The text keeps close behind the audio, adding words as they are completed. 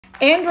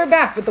And we're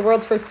back with the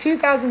world's first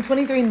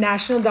 2023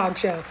 National Dog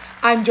Show.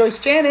 I'm Joyce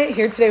Janet,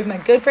 here today with my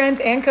good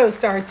friend and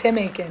co-star, Tim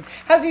Aiken.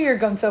 How's your year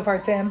going so far,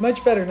 Tim?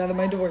 Much better now that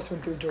my divorce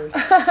went through, Joyce.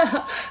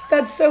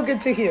 That's so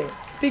good to hear.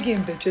 Speaking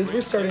of bitches,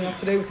 we're starting off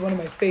today with one of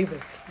my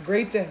favorites, the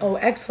Great Dane. Oh,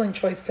 excellent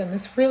choice, Tim.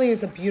 This really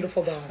is a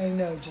beautiful dog. I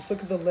know, just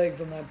look at the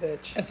legs on that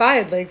bitch. If I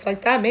had legs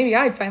like that, maybe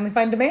I'd finally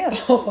find a man.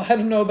 Oh, I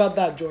don't know about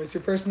that, Joyce.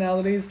 Your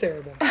personality is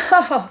terrible.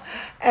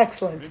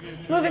 Excellent.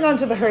 Moving on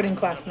to the herding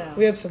class now.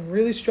 We have some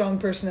really strong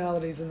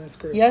personalities in this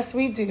group. Yes,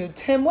 we do.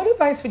 Tim, what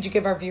advice would you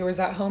give our viewers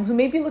at home who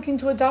may be looking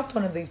to adopt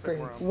one of these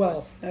breeds?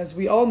 Well, as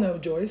we all know,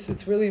 Joyce,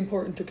 it's really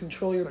important to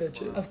control your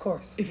bitches. Of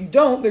course. If you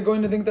don't, they're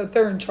going to think that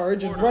they're in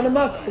charge and run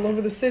amok all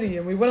over the city,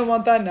 and we wouldn't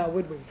want that now,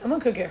 would we? Someone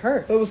could get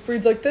hurt. But with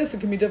breeds like this,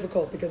 it can be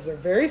difficult because they're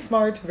very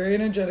smart, very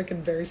energetic,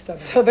 and very stubborn.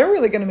 So they're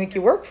really going to make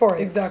you work for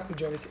it. Exactly,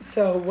 Joyce.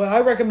 So what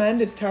I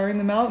recommend is tiring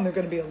them out, and they're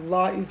going to be a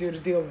lot easier to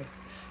deal with.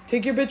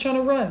 Take your bitch on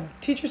a run.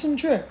 Teach her some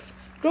tricks.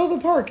 Go to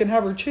the park and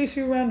have her chase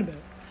you around a bit.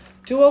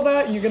 Do all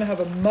that, and you're going to have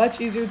a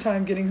much easier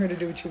time getting her to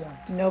do what you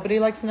want. Nobody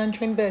likes an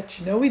untrained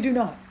bitch. No, we do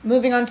not.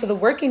 Moving on to the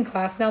working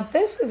class. Now,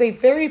 this is a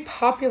very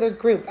popular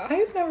group. I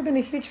have never been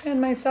a huge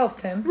fan myself,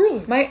 Tim.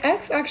 Really? My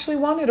ex actually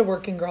wanted a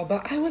working girl,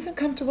 but I wasn't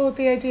comfortable with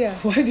the idea.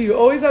 Why do you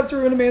always have to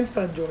ruin a man's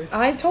fun, Joyce?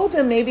 I told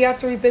him maybe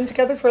after we've been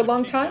together for a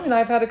long time and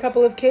I've had a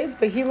couple of kids,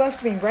 but he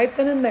left me right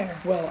then and there.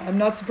 Well, I'm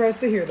not surprised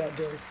to hear that,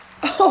 Joyce.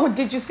 Oh,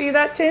 did you see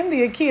that, Tim?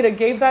 The Akita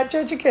gave that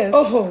judge a kiss.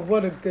 Oh,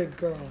 what a good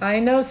girl. I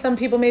know some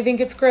people may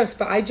think it's gross,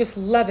 but I just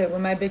love it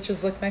when my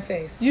bitches lick my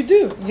face. You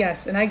do?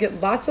 Yes, and I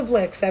get lots of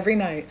licks every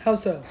night. How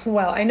so?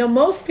 Well, I know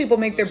most people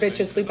make their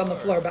bitches sleep on the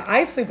floor, but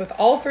I sleep with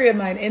all three of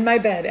mine in my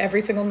bed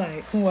every single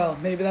night. Well,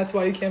 maybe that's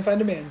why you can't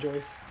find a man,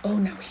 Joyce. Oh,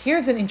 now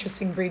here's an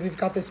interesting breed. We've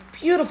got this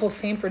beautiful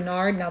Saint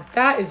Bernard. Now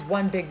that is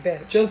one big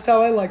bitch. Just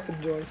how I like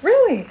them, Joyce.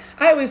 Really?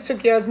 I always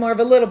took you as more of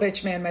a little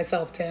bitch man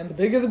myself, Tim. The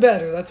bigger the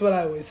better, that's what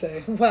I always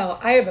say. Well,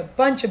 I have a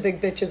bunch of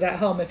big bitches at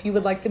home if you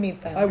would like to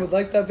meet them. I would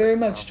like that very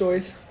much,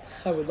 Joyce.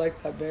 I would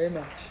like that very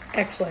much.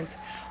 Excellent.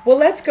 Well,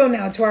 let's go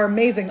now to our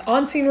amazing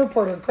on-scene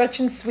reporter,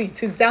 Gretchen Sweets,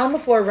 who's down the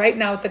floor right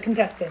now with the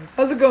contestants.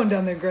 How's it going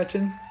down there,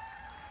 Gretchen?